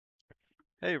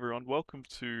Hey everyone, welcome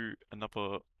to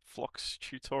another Flux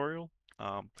tutorial.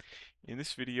 In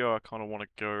this video I kind of want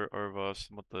to go over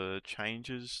some of the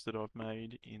changes that I've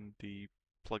made in the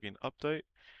plugin update,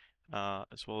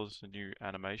 as well as the new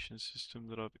animation system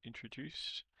that I've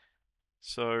introduced.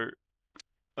 So,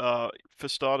 for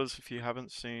starters, if you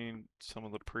haven't seen some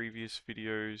of the previous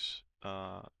videos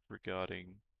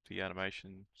regarding the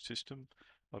animation system,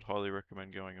 I'd highly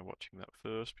recommend going and watching that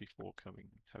first before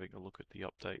having a look at the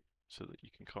update so that you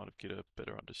can kind of get a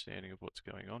better understanding of what's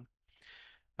going on.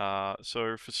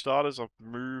 So for starters, I've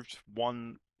moved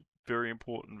one very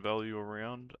important value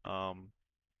around.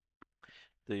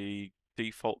 The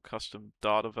default custom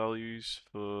data values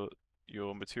for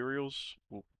your materials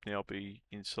will now be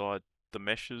inside the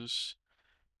meshes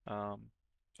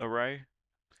array.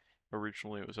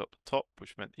 Originally it was up the top,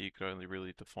 which meant that you could only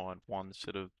really define one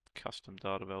set of custom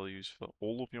data values for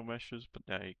all of your meshes, but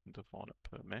now you can define it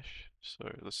per mesh. So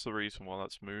that's the reason why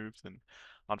that's moved, and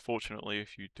unfortunately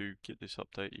if you do get this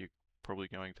update, you're probably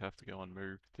going to have to go and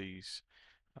move these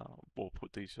or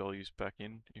put these values back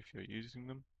in if you're using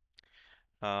them.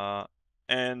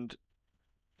 And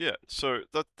yeah, so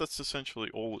that's essentially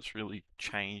all that's really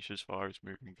changed as far as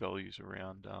moving values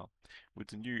around. With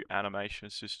the new animation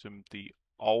system, the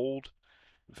old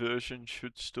version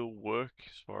should still work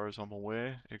as far as I'm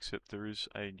aware, except there is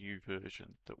a new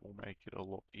version that will make it a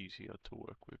lot easier to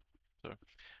work with. So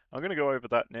I'm going to go over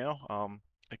that now.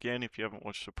 Again, if you haven't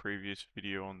watched the previous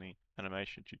video on the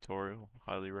animation tutorial,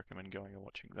 I highly recommend going and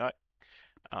watching that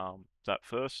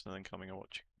first, and then coming and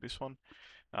watching this one,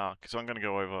 because I'm going to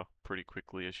go over pretty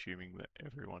quickly, assuming that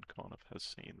everyone kind of has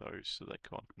seen those, so they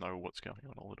kind of know what's going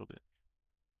on a little bit.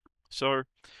 So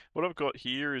what I've got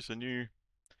here is a new,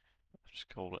 just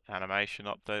called it animation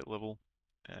update level,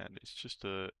 and it's just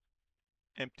a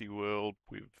empty world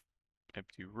with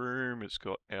empty room. It's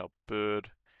got our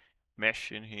bird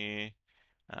mesh in here,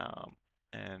 um,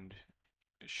 and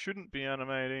it shouldn't be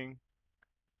animating.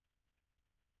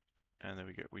 And there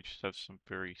we go. We just have some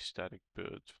very static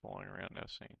birds flying around our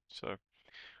scene. So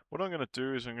what I'm going to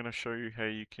do is I'm going to show you how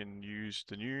you can use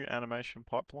the new animation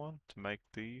pipeline to make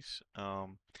these,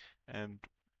 and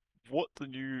what the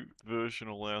new version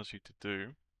allows you to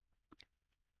do.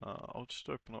 I'll just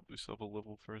open up this other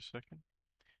level for a second.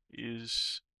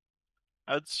 Is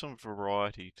add some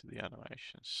variety to the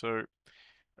animations. So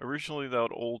originally they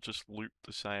would all just loop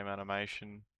the same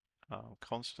animation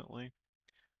constantly.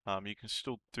 You can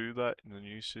still do that in the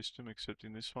new system, except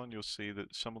in this one you'll see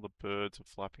that some of the birds are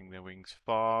flapping their wings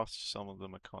fast, some of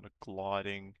them are kind of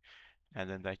gliding, and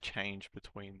then they change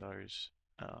between those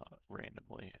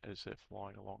randomly as they're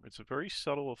flying along. It's a very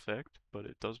subtle effect, but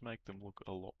it does make them look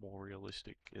a lot more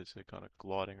realistic as they're kind of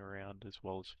gliding around as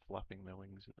well as flapping their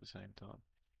wings at the same time.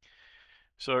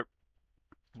 So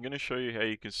I'm going to show you how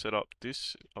you can set up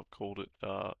this. I've called it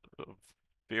a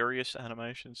various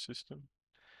animation system.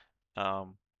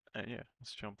 Um, and yeah,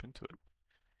 let's jump into it.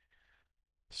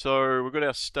 So we've got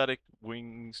our static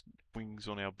wings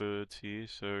on our birds here.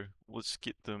 So let's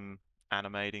get them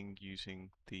animating using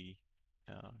the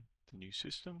new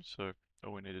system. So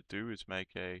all we need to do is make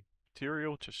a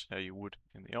material just how you would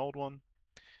in the old one.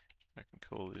 I can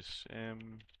call this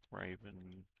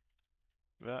Raven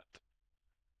that.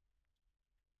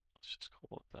 Let's just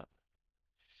call it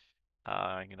that.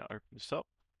 I'm going to open this up.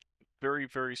 Very,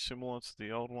 very similar to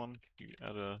the old one. You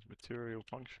add a material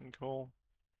function call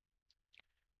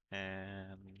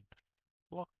and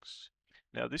Flux.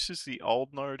 Now this is the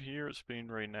old node here. It's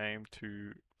been renamed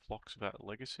to FluxVat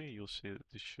Legacy. You'll see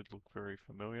that this should look very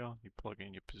familiar. You plug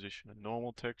in your position and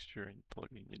normal texture, and you plug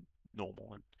in your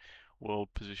normal and world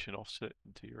position offset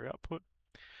into your output.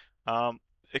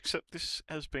 Except this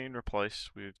has been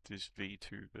replaced with this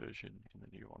V2 version in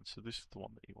the new one. So this is the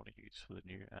one that you want to use for the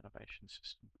new animation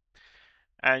system.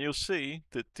 And you'll see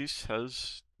that this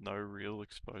has no real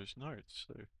exposed nodes.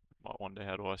 So you might wonder,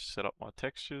 how do I set up my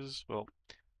textures? Well,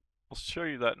 I'll show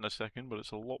you that in a second, but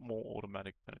it's a lot more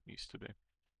automatic than it used to be.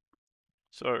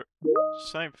 So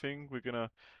same thing, we're going to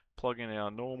plug in our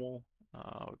normal,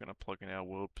 we're going to plug in our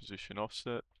world position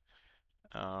offset,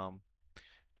 and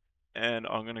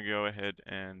I'm going to go ahead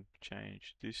and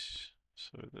change this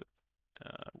so that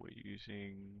we're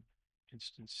using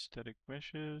instance static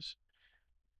meshes,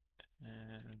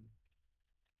 and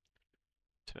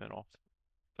turn off,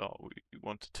 we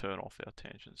want to turn off our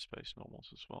tangent space normals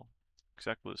as well.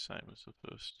 Exactly the same as the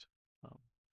first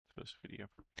video.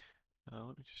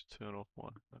 Let me just turn off my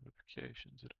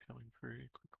notifications that are coming through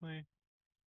quickly.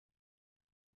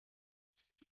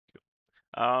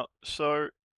 So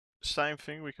same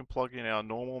thing, we can plug in our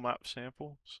normal map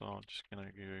sample. So I'm just going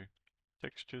to go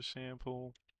texture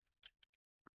sample.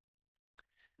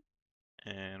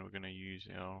 And we're going to use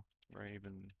our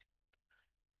Raven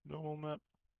normal map.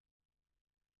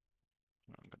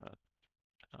 I'm going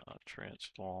to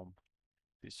transform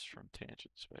this from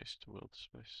tangent space to world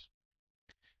space.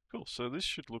 Cool, so this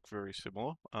should look very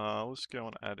similar. Let's go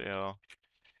and add our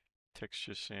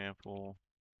texture sample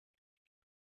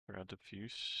for our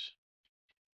diffuse.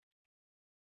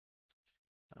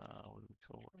 What do we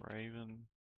call it? Raven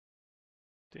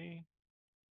D.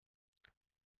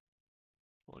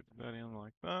 Plug that in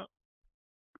like that.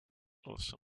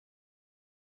 Awesome.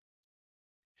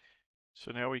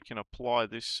 So now we can apply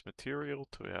this material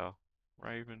to our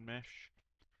Raven mesh,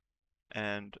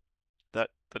 and that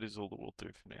is all that we'll do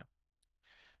for now.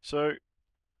 So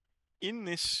in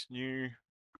this new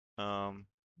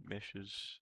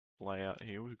meshes layout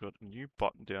here, we've got a new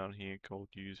button down here called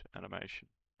Use Animation.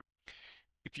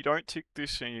 If you don't tick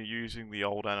this and you're using the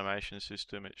old animation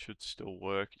system, it should still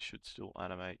work. It should still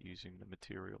animate using the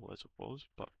material as it was.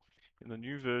 But in the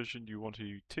new version, you want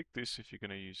to tick this if you're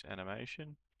going to use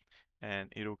animation,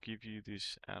 and it'll give you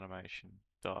this animation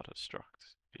data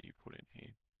struct that you put in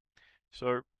here.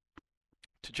 So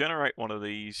to generate one of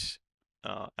these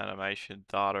animation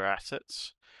data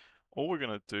assets, all we're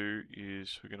going to do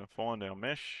is we're going to find our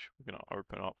mesh, we're going to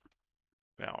open up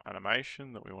our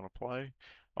animation that we want to play.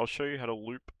 I'll show you how to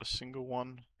loop a single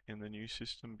one in the new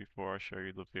system before I show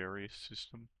you the various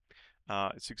system.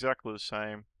 It's exactly the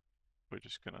same. We're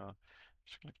just gonna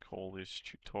call this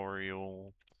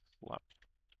tutorial lap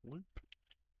loop.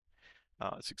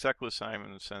 It's exactly the same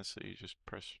in the sense that you just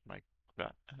press make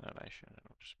that animation and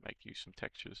it'll just make you some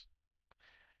textures.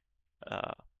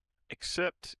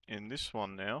 Except in this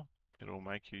one now, it'll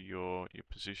make you your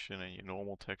position and your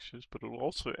normal textures, but it'll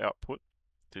also output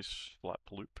this flap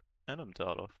loop anim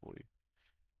data for you,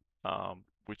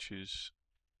 which is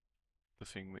the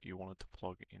thing that you wanted to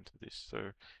plug into this.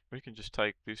 So we can just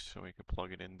take this and we can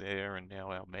plug it in there, and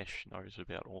now our mesh knows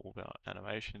about all of our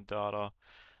animation data.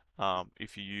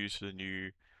 If you use the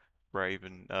new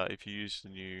Raven, if you use the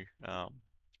new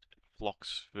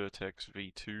Flux Vertex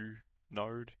V2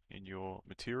 node in your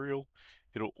material,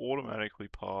 it'll automatically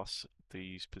pass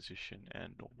these position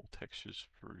and normal textures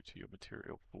through to your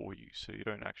material for you. So you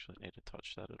don't actually need to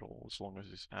touch that at all as long as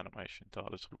this animation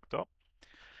data is hooked up.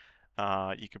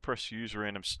 You can press use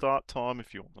random start time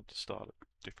if you want them to start at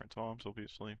different times,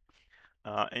 obviously.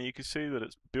 And you can see that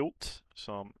it's built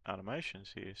some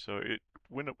animations here. So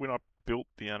when I built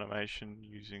the animation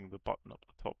using the button up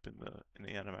the top in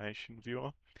the animation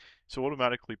viewer, so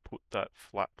automatically put that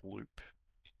flap loop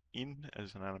in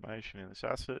as an animation in this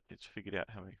asset. It's figured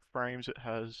out how many frames it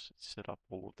has. It's set up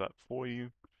all of that for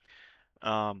you.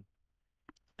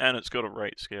 And it's got a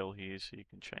rate scale here, so you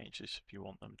can change this if you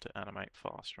want them to animate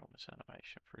faster on this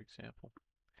animation, for example.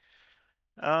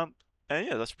 And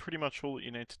yeah, that's pretty much all that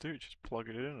you need to do. Just plug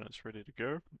it in and it's ready to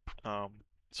go.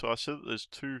 So I said that there's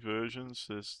two versions.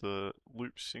 There's the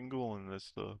loop single and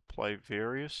there's the play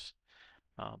various.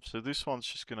 So this one's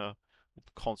just gonna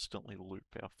constantly loop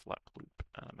our flap loop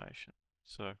animation.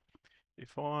 So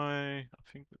if I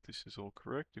think that this is all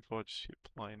correct. If I just hit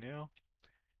play now,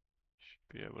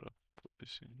 should be able to put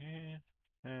this in here,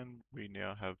 and we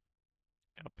now have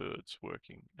our birds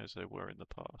working as they were in the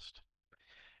past.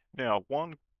 Now,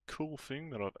 one cool thing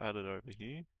that I've added over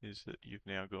here is that you've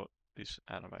now got this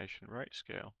animation rate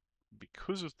scale.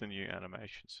 Because of the new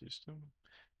animation system,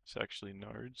 it's actually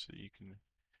nodes that you can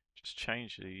just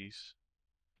change these.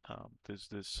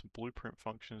 There's some blueprint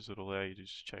functions that allow you to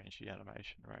just change the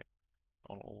animation rate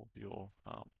on all of your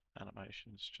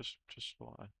animations just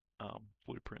by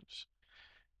blueprints.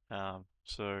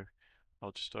 So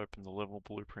I'll just open the level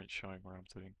blueprint showing where I'm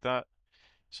doing that.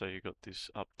 So you've got this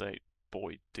update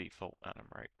void default anim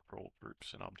rate for all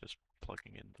groups, and I'm just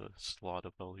plugging in the slider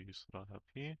values that I have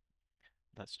here.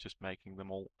 That's just making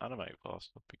them all animate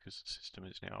faster because the system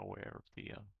is now aware of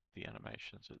the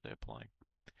animations that they're playing.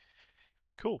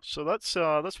 Cool. So that's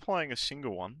playing a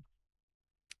single one.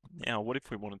 Now, what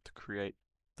if we wanted to create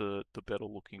the better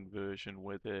looking version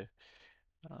where they're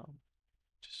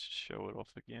just show it off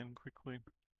again quickly.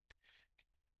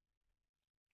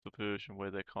 The version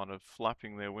where they're kind of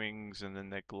flapping their wings and then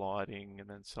they're gliding and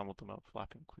then some of them are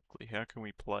flapping quickly. How can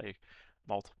we play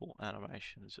multiple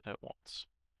animations at once?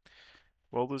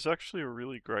 Well, there's actually a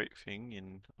really great thing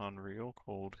in Unreal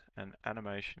called an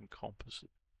animation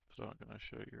composite that I'm going to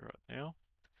show you right now.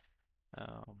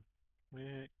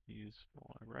 Where is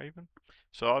my Raven?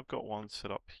 So I've got one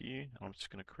set up here, and I'm just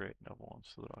going to create another one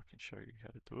so that I can show you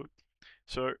how to do it.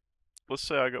 So let's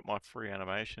say I got my three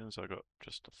animations. I got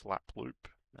just a flap loop,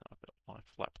 and I've got my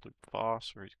flap loop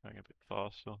fast, where he's going a bit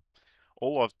faster.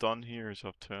 All I've done here is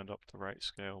I've turned up the rate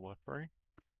scale by 3.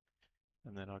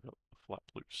 and then I got the flap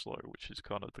loop slow, which is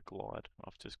kind of the glide.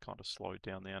 I've just kind of slowed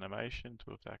down the animation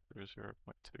to a factor of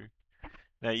 0.2.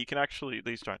 Now you can actually,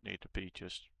 these don't need to be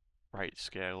just rate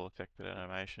scale affected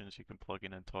animations. You can plug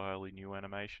in entirely new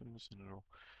animations and it'll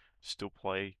still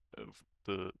play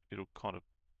it'll kind of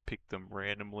pick them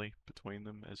randomly between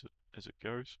them as it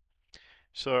goes.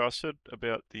 So I said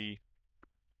about the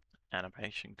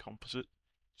animation composite.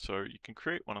 So you can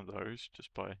create one of those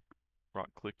just by right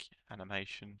click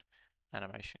animation,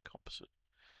 animation composite.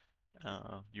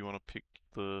 You want to pick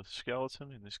the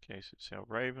skeleton, in this case it's our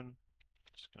raven.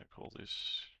 Just going to call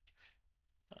this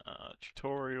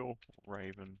tutorial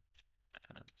raven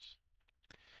anims.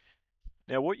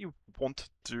 Now what you want to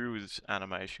do with this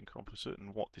animation composite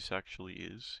and what this actually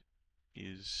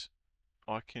is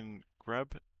I can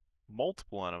grab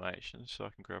multiple animations. So I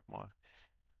can grab my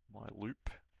loop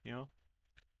here.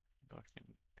 I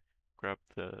can grab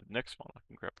the next one. I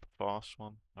can grab the fast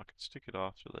one. I can stick it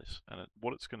after this. And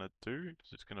what it's going to do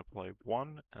is it's going to play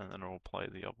one and then it will play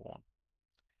the other one.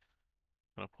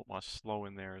 I'm going to put my slow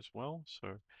in there as well.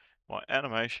 So my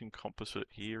animation composite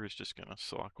here is just going to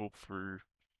cycle through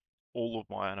all of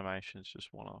my animations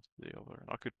just one after the other. And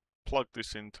I could plug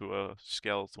this into a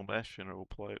skeletal mesh and it will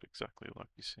play it exactly like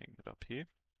you're seeing it up here.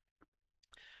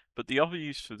 But the other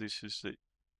use for this is that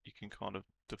you can kind of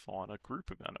define a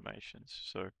group of animations.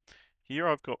 So here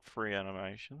I've got 3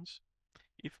 animations.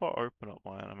 If I open up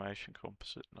my animation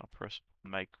composite and I press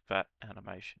make that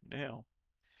animation now,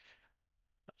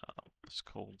 let's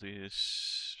call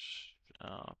this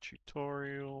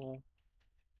tutorial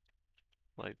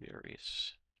play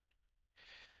various.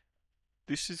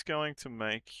 This is going to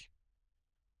make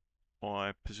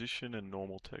my position and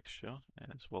normal texture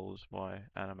as well as my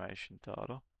animation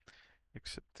data,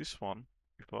 except this one,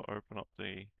 if I open up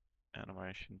the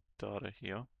animation data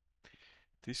here,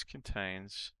 this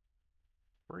contains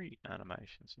 3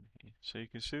 animations in here. So you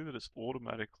can see that it's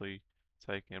automatically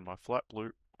taking in my flap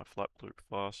loop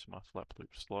fast, my flap loop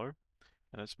slow,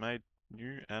 and it's made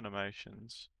new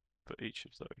animations for each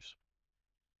of those.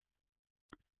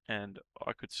 And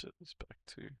I could set this back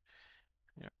to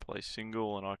play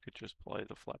single, and I could just play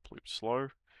the flap loop slow.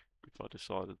 If I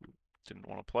decided didn't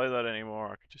want to play that anymore,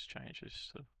 I could just change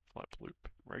this to flap loop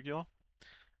regular.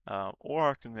 Or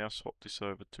I can now swap this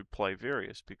over to play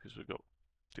various because we've got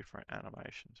different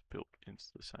animations built into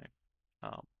the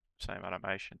same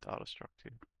animation data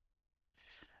structure.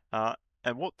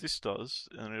 And what this does,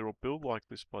 and it'll build like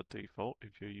this by default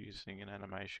if you're using an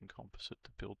animation composite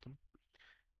to build them.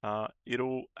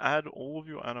 It'll add all of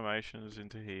your animations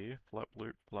into here, flap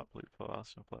loop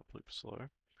fast, and flap loop slow.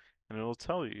 And it'll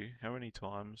tell you how many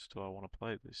times do I want to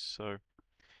play this. So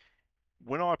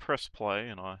when I press play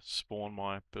and I spawn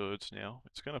my birds now,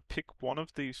 it's going to pick one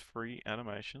of these 3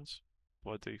 animations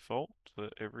by default for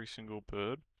every single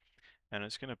bird. And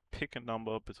it's going to pick a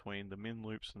number between the min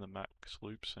loops and the max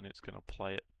loops, and it's going to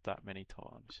play it that many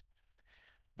times.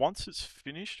 Once it's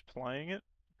finished playing it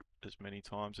as many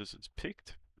times as it's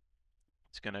picked,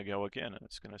 it's going to go again, and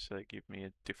it's going to say give me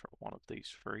a different one of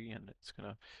these 3, and it's going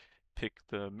to pick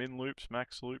the min loops,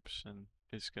 max loops, and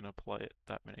it's going to play it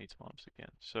that many times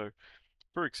again. So,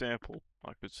 for example,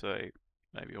 I could say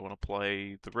maybe I want to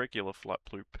play the regular flap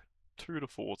loop 2 to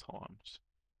 4 times,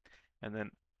 and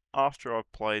then after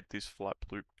I've played this flap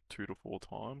loop 2 to 4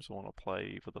 times, I want to play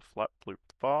either the flap loop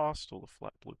fast or the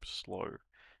flap loop slow.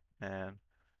 And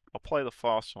I'll play the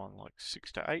fast one like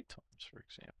 6 to 8 times, for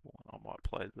example, and I might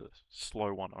play the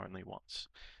slow one only once.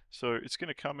 So it's going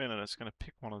to come in and it's going to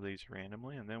pick one of these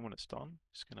randomly, and then when it's done,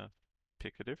 it's going to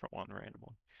pick a different one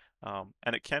randomly.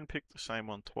 And it can pick the same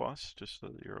one twice, just so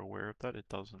that you're aware of that.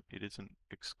 It isn't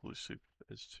exclusive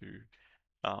as to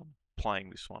playing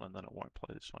this one and then it won't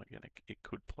play this one again. It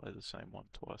could play the same one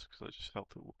twice because I just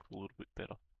helped it look a little bit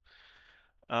better.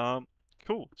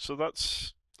 Cool. So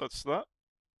that's that.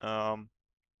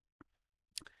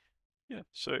 Yeah.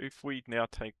 So if we now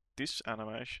take this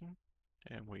animation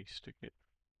and we stick it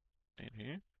in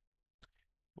here,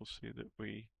 we'll see that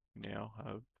we now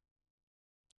have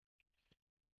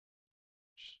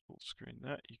full screen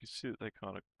that. You can see that they're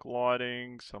kind of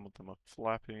gliding. Some of them are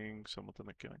flapping. Some of them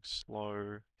are going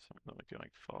slow. Some of them are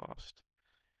going fast.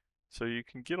 So you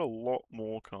can get a lot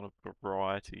more kind of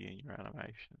variety in your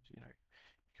animations. You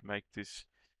can make this.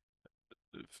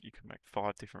 You can make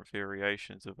 5 different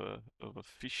variations of a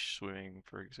fish swimming,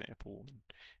 for example. And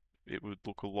it would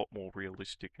look a lot more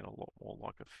realistic and a lot more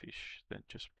like a fish than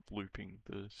just looping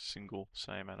the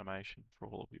same animation for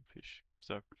all of your fish.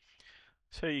 So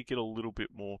that's how you get a little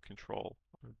bit more control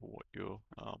over what your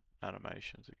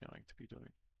animations are going to be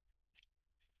doing.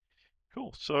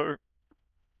 Cool. So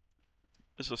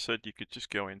as I said, you could just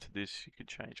go into this, you could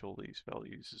change all these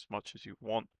values as much as you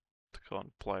want to kind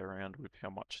of play around with how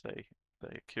much they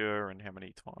occur and how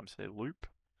many times they loop.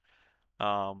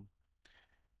 Um,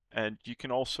 and you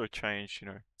can also change,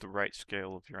 the rate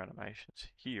scale of your animations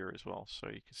here as well. So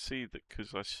you can see that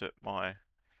because I set my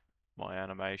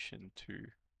animation to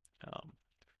um,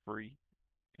 3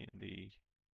 in the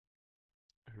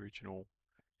original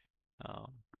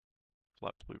um,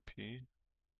 flap loop here.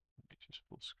 Let me just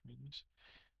full screen this.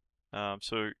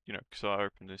 So because I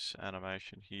opened this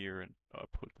animation here and I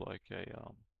put like I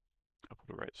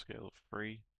put a rate scale of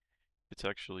 3. It's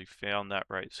actually found that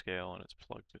rate scale and it's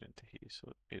plugged it into here,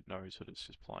 so it knows that it's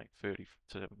just playing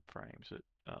 37 frames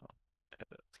at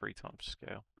 3 times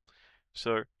scale.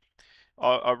 So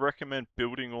I recommend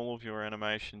building all of your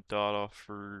animation data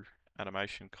through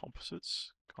animation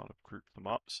composites, kind of group them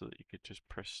up so that you could just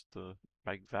press the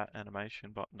make that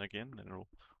animation button again and it'll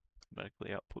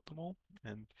automatically output them all.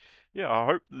 And yeah, I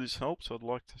hope this helps. I'd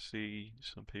like to see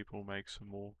some people make some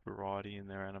more variety in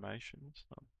their animations.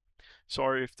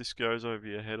 Sorry if this goes over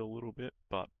your head a little bit,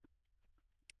 but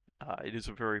it is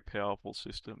a very powerful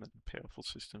system, and powerful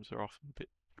systems are often a bit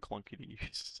clunky to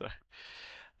use. So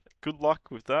good luck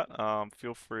with that.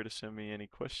 Feel free to send me any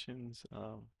questions.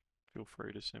 Feel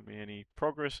free to send me any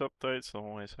progress updates. I'm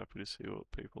always happy to see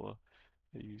what people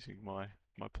are using my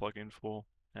plugin for.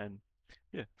 And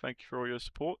yeah, thank you for all your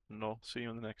support, and I'll see you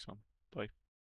in the next one. Bye.